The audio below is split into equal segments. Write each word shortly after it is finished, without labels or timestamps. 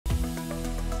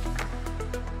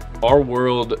Our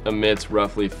world emits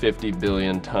roughly 50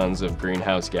 billion tons of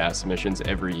greenhouse gas emissions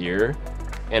every year.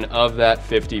 And of that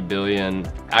 50 billion,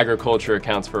 agriculture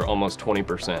accounts for almost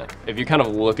 20%. If you kind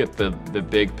of look at the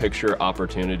big picture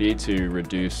opportunity to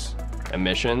reduce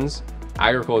emissions,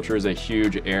 agriculture is a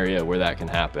huge area where that can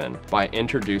happen. By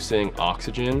introducing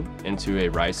oxygen into a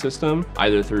rice system,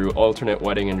 either through alternate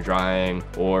wetting and drying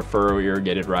or furrow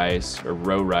irrigated rice or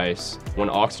row rice, when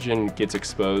oxygen gets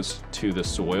exposed to the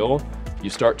soil, you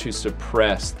start to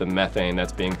suppress the methane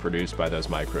that's being produced by those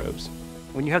microbes.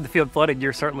 When you have the field flooded,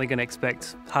 you're certainly going to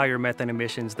expect higher methane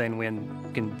emissions than when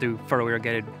you can do furrow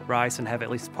irrigated rice and have at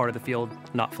least part of the field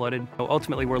not flooded. So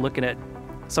ultimately, we're looking at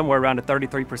somewhere around a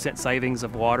 33% savings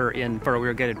of water in furrow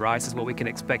irrigated rice is what we can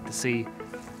expect to see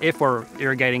if we're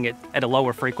irrigating it at a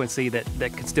lower frequency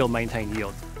that could still maintain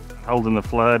yield. Holding the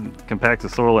flood compacts the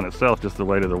soil in itself, just the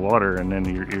weight of the water, and then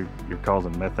you're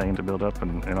causing methane to build up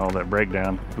and all that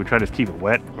breakdown. We try to just keep it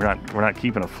wet. We're not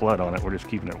keeping a flood on it. We're just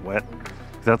keeping it wet.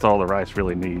 That's all the rice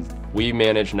really needs. We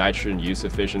manage nitrogen use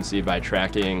efficiency by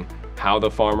tracking how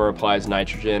the farmer applies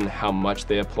nitrogen, how much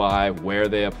they apply, where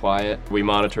they apply it. We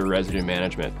monitor residue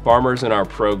management. Farmers in our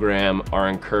program are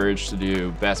encouraged to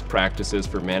do best practices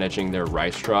for managing their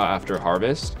rice straw after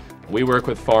harvest. We work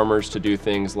with farmers to do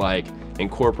things like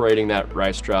incorporating that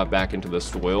rice straw back into the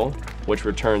soil, which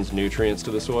returns nutrients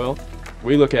to the soil.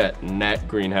 We look at net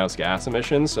greenhouse gas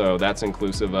emissions, so that's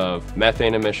inclusive of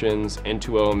methane emissions,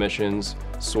 N2O emissions,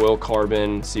 soil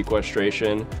carbon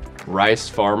sequestration. Rice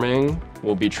farming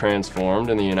will be transformed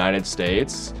in the United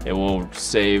States. It will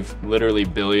save literally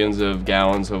billions of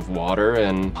gallons of water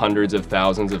and hundreds of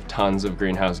thousands of tons of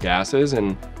greenhouse gases.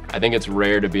 And I think it's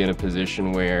rare to be in a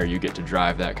position where you get to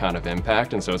drive that kind of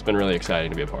impact, and so it's been really exciting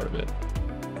to be a part of it.